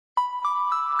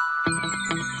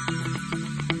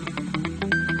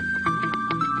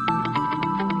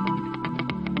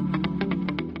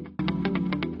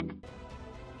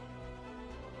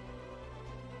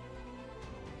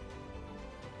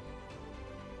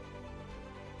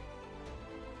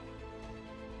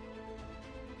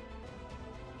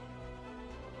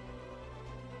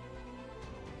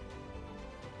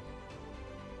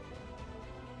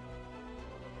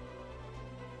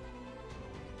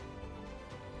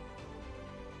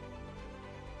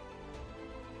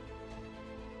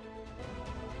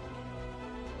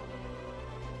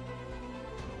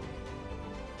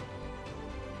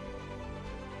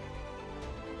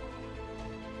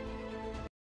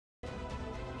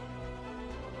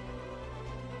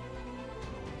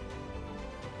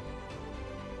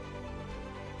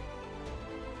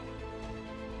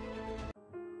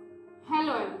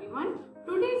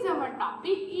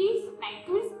topic is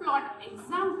Nyquist plot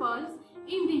examples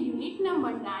in the unit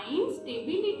number 9,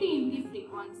 stability in the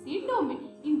frequency domain.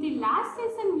 In the last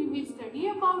session, we will study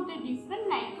about the different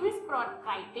Nyquist plot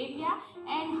criteria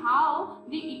and how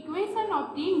the equation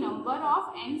of the number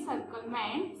of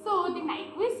encirclement. So, the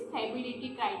Nyquist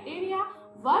stability criteria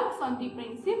works on the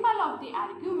principle of the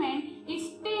argument. It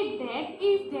states that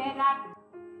if there are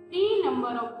T number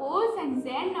of poles and Z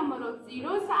number of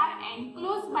zeros are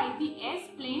enclosed by the S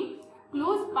plane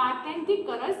closed path, then the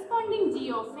corresponding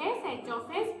G of S, H of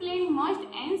S plane must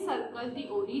encircle the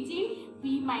origin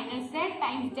P minus Z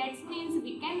times. That means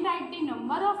we can write the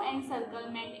number of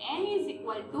encirclement N is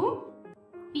equal to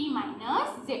P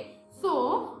minus Z.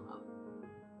 So,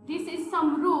 this is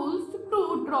some rules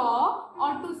to draw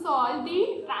or to solve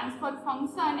the transfer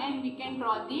function, and we can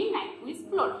draw the Nyquist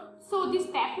plot. So, the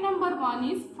step number 1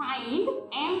 is find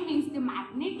M means the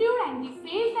magnitude and the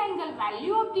phase angle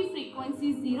value of the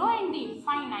frequency 0 and the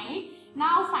infinite.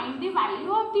 Now, find the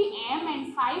value of the M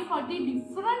and phi for the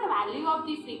different value of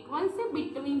the frequency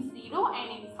between 0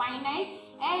 and infinite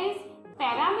as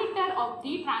parameter of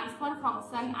the transfer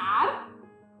function are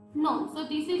known. So,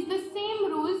 this is the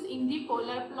same rules in the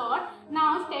polar plot.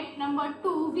 Now, step number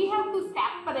 2, we have to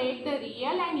separate the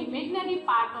real and imaginary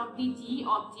part of the G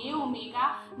of J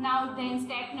omega. Now, then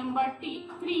step number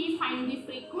 3, find the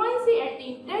frequency at the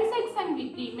intersection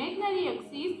with the imaginary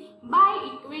axis by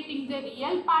equating the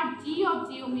real part G of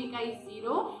J omega is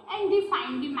 0 and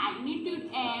find the magnitude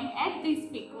M at this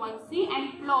frequency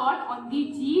and plot on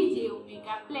the G J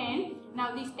omega plane.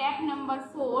 Now, the step number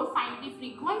 4, find the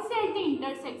frequency at the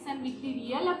intersection with the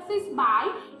real axis by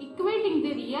equating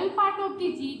the real part of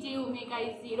the G J omega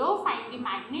is 0, find the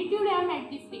magnitude M at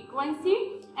the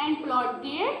frequency and plot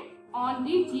it on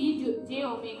the G J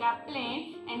omega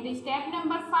plane. And the step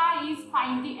number 5 is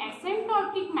find the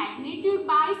asymptotic magnitude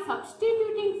by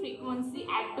substituting frequency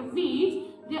at which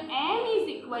the M is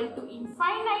equal to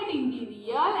infinite in the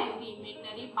real and the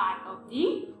imaginary part of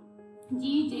the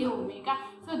G J omega.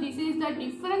 So, this is the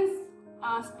different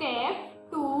step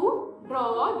to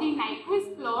draw the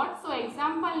Nyquist plot. So,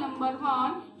 example number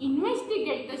 1,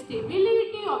 investigate the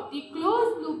stability of the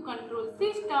closed loop control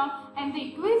system, and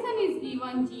the equation is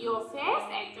given G of S,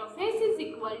 H of S is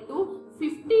equal to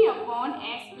 50 upon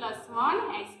S plus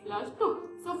 1, S plus 2.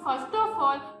 So, first of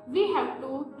all, we have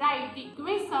to write the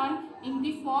equation in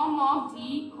the form of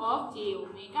G of J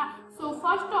omega. So,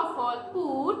 first of all,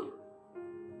 put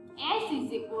S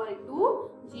is equal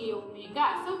to J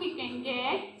omega. So, we can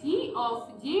get G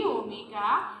of J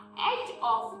omega, H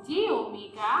of J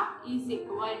omega is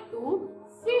equal to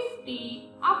 50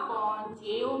 upon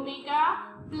J omega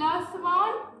plus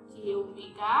 1 J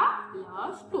omega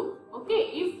plus 2. Okay,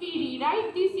 if we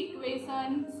rewrite this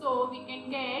equation, so we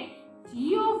can get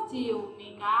G of J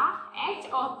omega, H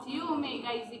of J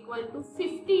omega is equal to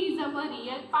 50 is our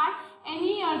real part and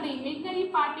here the imaginary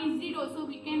part is 0. So,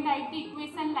 we can write the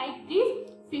equation like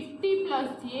this, 50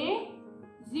 plus J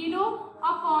 0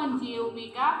 upon J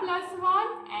omega plus 1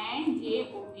 and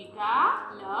J omega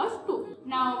plus 2.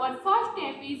 Now, our first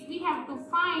step is we have to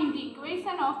find the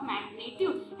equation of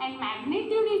magnitude, and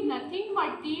magnitude is nothing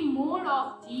but the mode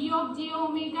of G of J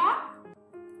omega,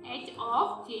 H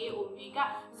of J omega.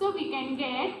 So, we can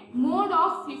get mode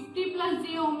of 50 plus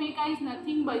J omega is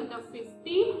nothing but the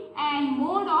 50 and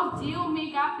mode of J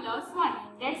omega plus 1.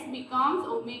 That becomes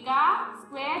omega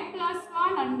square plus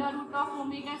 1 under root of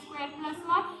omega square plus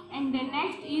 1, and the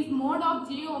next is mode of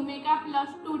J omega plus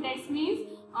 2. That means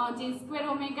J square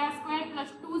omega square plus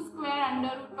 2 square under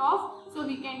root of, so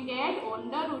we can get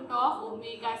under root of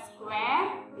omega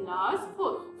square plus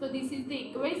 4. So, this is the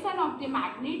equation of the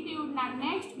magnitude. Now,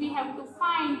 next we have to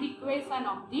find the equation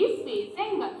of the phase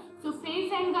angle. So,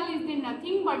 phase angle is the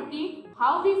nothing but the,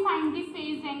 how we find the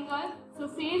phase angle. So,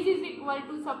 phase is equal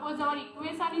to, suppose our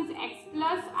equation is x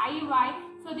plus iy.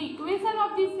 So, the equation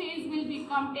of the phase will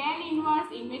become tan inverse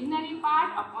imaginary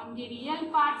part upon the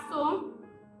real part. So,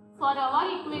 for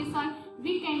our equation,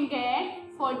 we can get,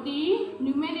 for the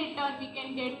numerator, we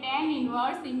can get tan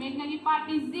inverse imaginary part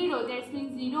is 0. That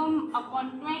means 0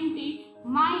 upon 20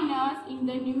 minus in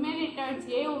the numerator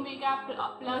J omega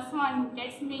plus 1.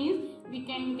 That means we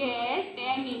can get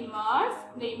tan inverse,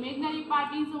 the imaginary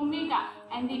part is omega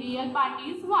and the real part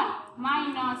is 1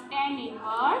 minus tan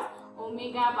inverse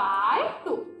omega by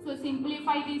 2. So,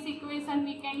 simplify this equation,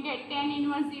 we can get tan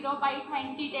inverse 0 by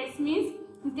 20. That means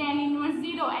tan inverse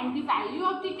 0 and the value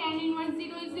of the tan inverse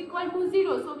 0 is equal to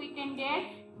 0. So, we can get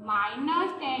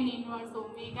minus tan inverse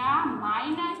omega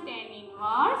minus tan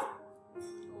inverse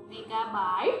omega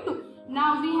by 2.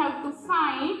 Now, we have to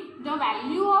find the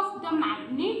value of the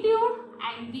magnitude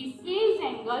and the phase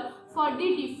angle for the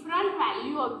different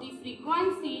value of the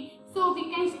frequency. So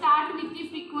we can start with the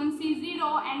frequency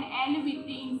 0 and end with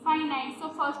the infinite. So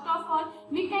first of all,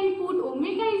 we can put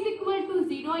omega is equal to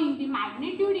 0 in the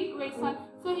magnitude equation.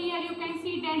 So here you can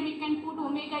see that we can put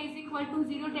omega is equal to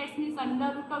 0, that means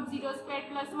under root of 0 square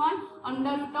plus 1,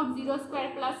 under root of 0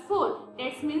 square plus 4,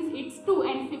 that means it's 2,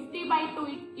 and 50 by 2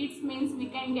 it means we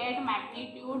can get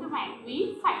magnitude might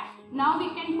be 5. Now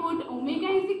we can put omega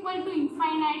is equal to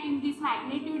infinite in this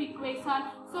magnitude equation.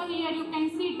 So here you can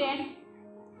see that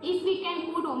if we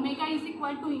can put omega is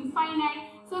equal to infinite,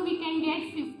 so we can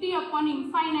get 50 upon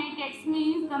infinite, that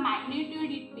means the magnitude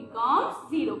it becomes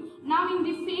 0. Now in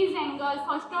the phase angle,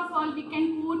 first of all we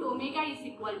can put omega is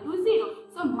equal to 0.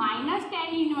 So minus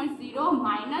tan inverse 0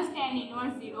 minus tan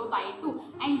inverse 0 by 2,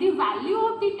 and the value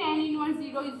of the tan inverse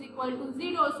 0 is equal to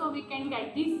 0, so we can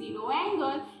get the 0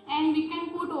 angle, and we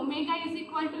can put omega is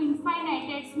equal to infinite,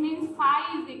 that means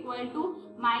phi is equal to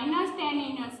minus tan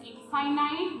inverse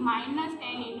infinite minus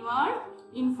tan inverse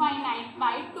infinite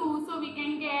by 2, so we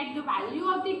can get the value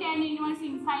of the tan inverse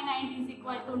infinite is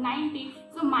equal to 90.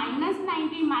 So minus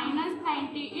 90 minus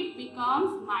 90 it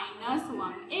becomes minus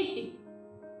 180.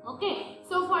 Okay,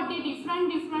 so for the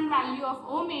different value of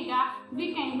omega,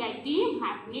 we can get the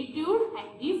magnitude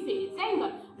and the phase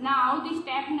angle. Now the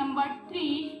step number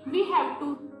 3, we have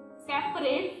to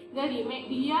separate the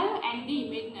real and the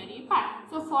imaginary part.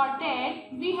 So for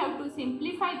that, we have to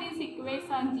simplify this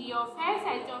equation. G of s,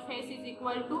 h of s is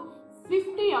equal to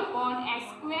 50 upon s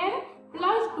square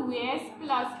plus 2s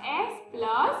plus s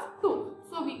plus 2.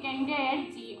 So we can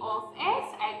get G of s,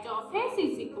 h of s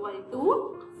is equal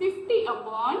to 50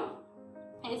 upon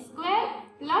s square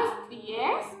plus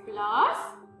 3s plus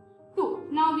 2.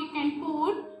 Now we can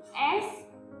put s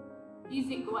is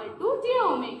equal to j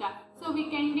omega. So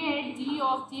we can get G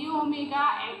of j omega,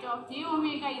 h of j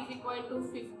omega is equal to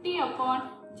 50 upon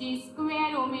j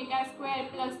square omega square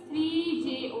plus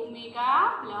 3j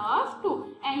omega plus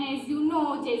 2. And as you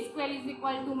know, j square is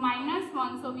equal to minus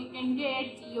 1. So we can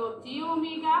get G of j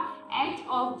omega, h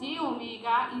of j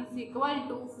omega is equal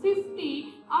to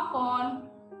 50 upon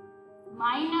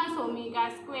minus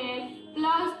omega square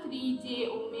plus 3j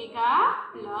omega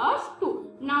plus 2.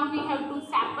 Now we have to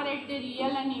separate the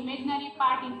real and imaginary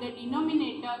part in the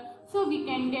denominator. So we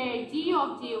can get G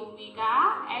of j omega,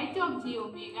 h of j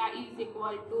omega is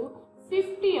equal to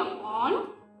 50 upon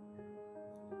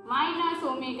minus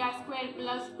omega square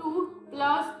plus 2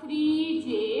 plus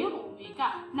 3j omega.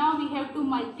 Now we have to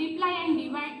multiply and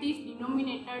divide this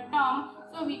denominator term.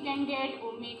 So we can get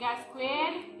omega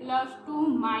square plus 2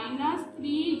 minus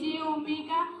 3j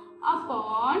omega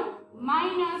upon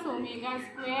minus omega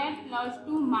square plus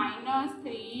 2 minus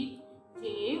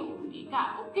 3j omega.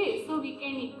 Okay, so we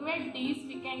can equate this.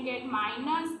 We can get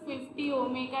minus 50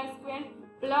 omega square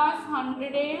plus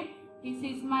 100, this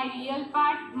is my real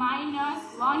part, minus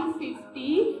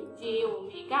 150 j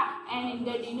omega, and in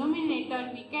the denominator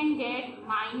we can get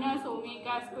minus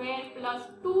omega square plus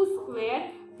 2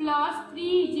 square plus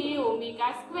 3j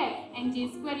omega square, and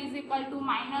j square is equal to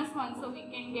minus 1, so we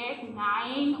can get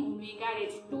 9 omega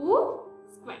raised to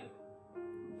square.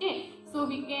 Okay, so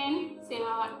we can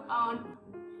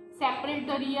separate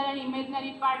the real and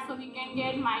imaginary part. So we can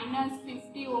get minus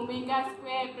 50 omega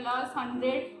square plus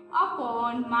 100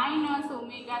 upon minus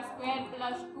omega square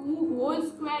plus 2 whole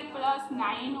square plus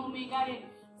 9 omega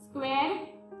square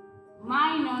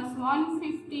minus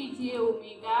 150 j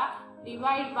omega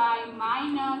divided by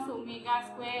minus omega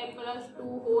square plus 2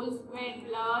 whole square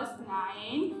plus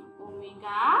 9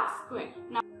 omega square.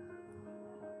 Now,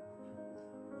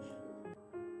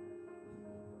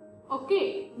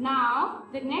 okay, now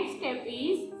the next step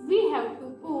is we have to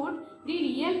put the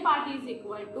real part is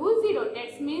equal to 0.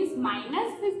 That means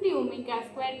minus 50 omega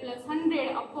square plus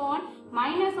 100 upon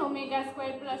minus omega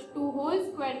square plus 2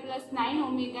 whole square plus 9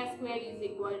 omega square is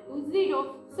equal to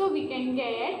 0. So we can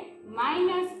get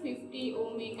minus 50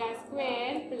 omega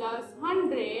square plus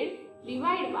 100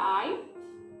 divided by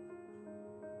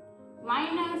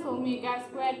minus omega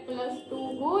square plus 2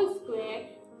 whole square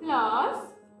plus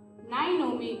 9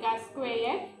 omega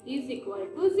square is equal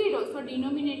to 0. So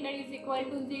denominator is equal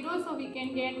to 0. So we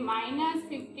can get minus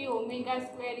 50 omega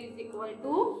square is equal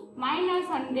to minus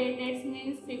 100. That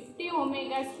means 50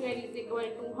 omega square is equal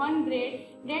to 100.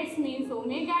 That means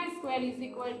omega square is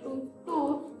equal to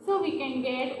 2. So we can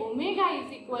get omega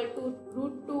is equal to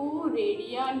root 2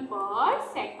 radian per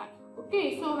second.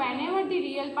 Okay, so whenever the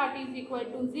real part is equal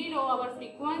to 0, our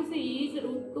frequency is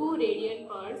root 2 radian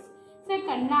per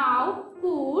second. Now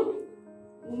put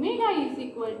omega is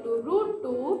equal to root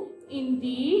 2 in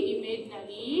the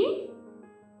imaginary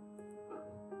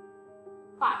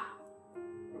part.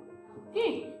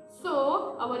 Okay,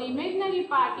 So our imaginary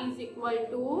part is equal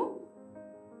to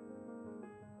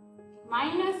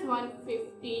minus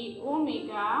 150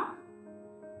 omega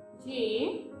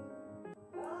j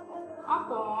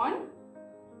upon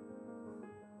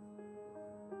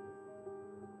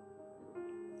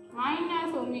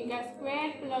minus omega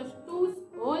square plus 2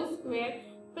 whole square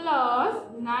plus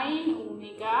 9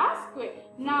 omega square.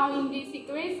 Now in this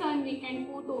equation we can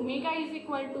put omega is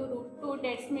equal to root 2,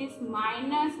 that means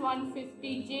minus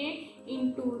 150j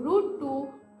into root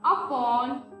 2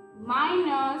 upon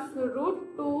minus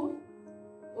root 2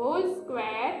 whole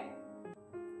square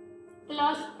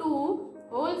plus 2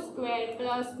 whole square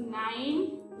plus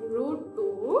 9 root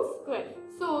 2 square.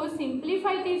 So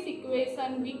simplify this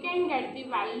equation, we can get the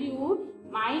value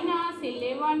minus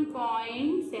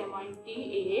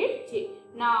 11.78j.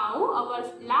 Now our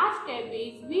last step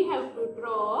is we have to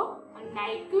draw a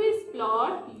Nyquist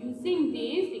plot using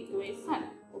this equation.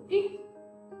 Okay,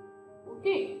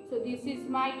 so this is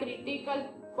my critical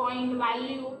point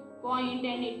value point,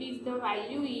 and it is the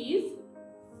value is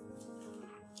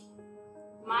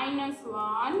minus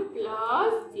 1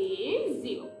 plus j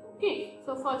 0. Okay,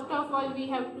 so first of all we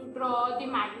have to draw the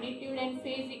magnitude and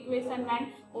phase equation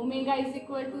when omega is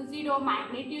equal to 0,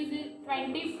 magnitude is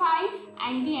 25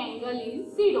 and the angle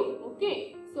is 0.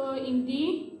 Okay, so in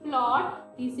the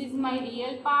plot, this is my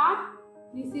real part,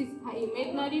 this is the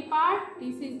imaginary part,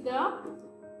 this is the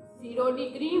 0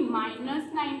 degree,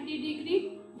 minus 90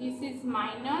 degree, this is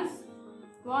minus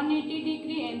 180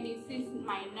 degree, and this is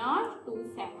minus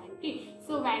 270.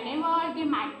 So whenever the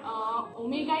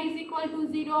omega is equal to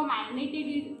 0, magnitude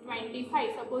is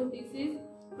 25. Suppose this is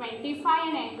 25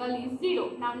 and angle is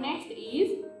 0. Now next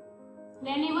is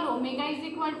whenever omega is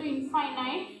equal to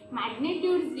infinite,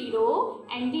 magnitude 0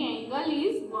 and the angle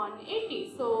is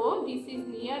 180. So this is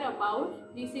near about,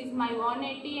 this is my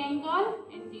 180 angle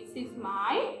and this is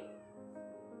my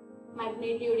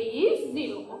magnitude is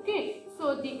 0. Okay,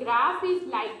 so the graph is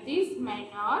like this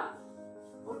manner.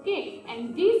 Okay,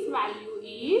 and this value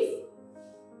is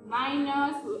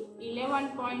minus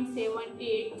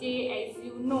 11.78j as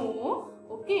you know.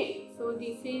 Okay, so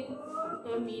this is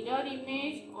the mirror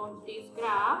image of this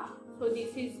graph. So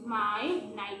this is my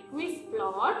Nyquist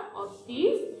plot of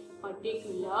this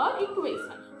particular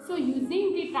equation. So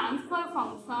using the transfer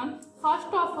function, first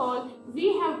of all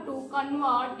we have to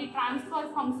convert the transfer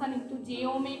function into j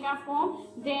omega form.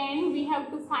 Then we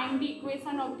have to find the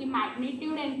equation of the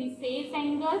magnitude and the phase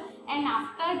angle, and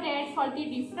after that for the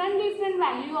different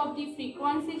value of the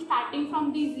frequency starting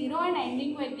from the 0 and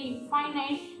ending with the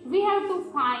infinite, we have to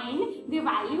find the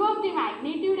value of the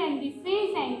magnitude and the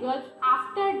phase angle.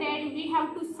 After that we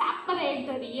have to separate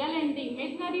the real and the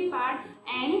imaginary part,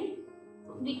 and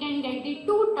we can get the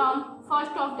two terms,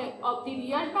 first of the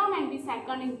real term and the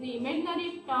second is the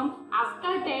imaginary term.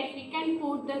 After that we can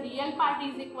put the real part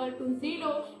is equal to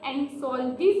 0 and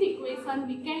solve this equation.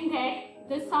 We can get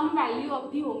the sum value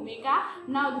of the omega.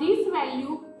 Now this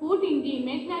value put in the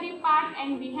imaginary part,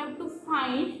 and we have to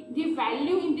find the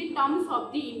value in the terms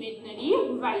of the imaginary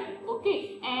value.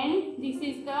 Okay, and this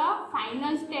is the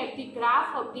final step, the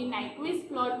graph of the Nyquist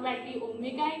plot where the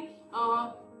omega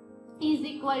is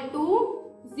equal to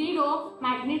 0,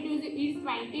 magnitude is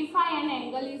 25 and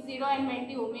angle is 0, and when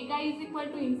the omega is equal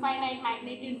to infinite,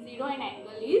 magnitude 0 and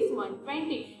angle is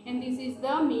 120, and this is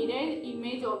the mirror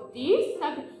image of this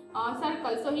circle.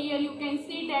 So here you can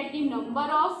see that the number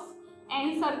of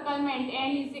encirclement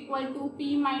n is equal to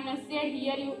p minus z.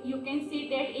 Here you can see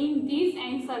that in this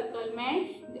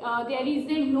encirclement there is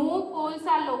no poles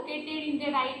are located in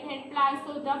the right hand plane,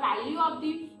 so the value of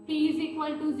the p is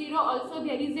equal to 0. Also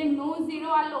there is no 0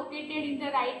 are located in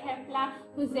the right hand plane,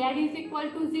 so z is equal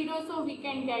to 0, so we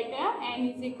can get n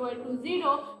is equal to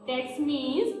 0. That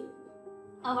means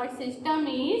our system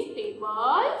is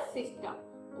stable system.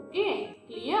 Okay,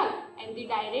 clear? And the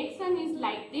direction is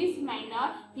like this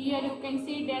manner. Here you can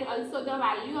see that also the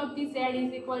value of the z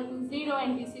is equal to 0,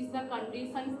 and this is the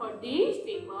condition for the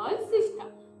stable system.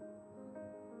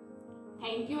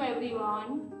 Thank you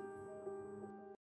everyone.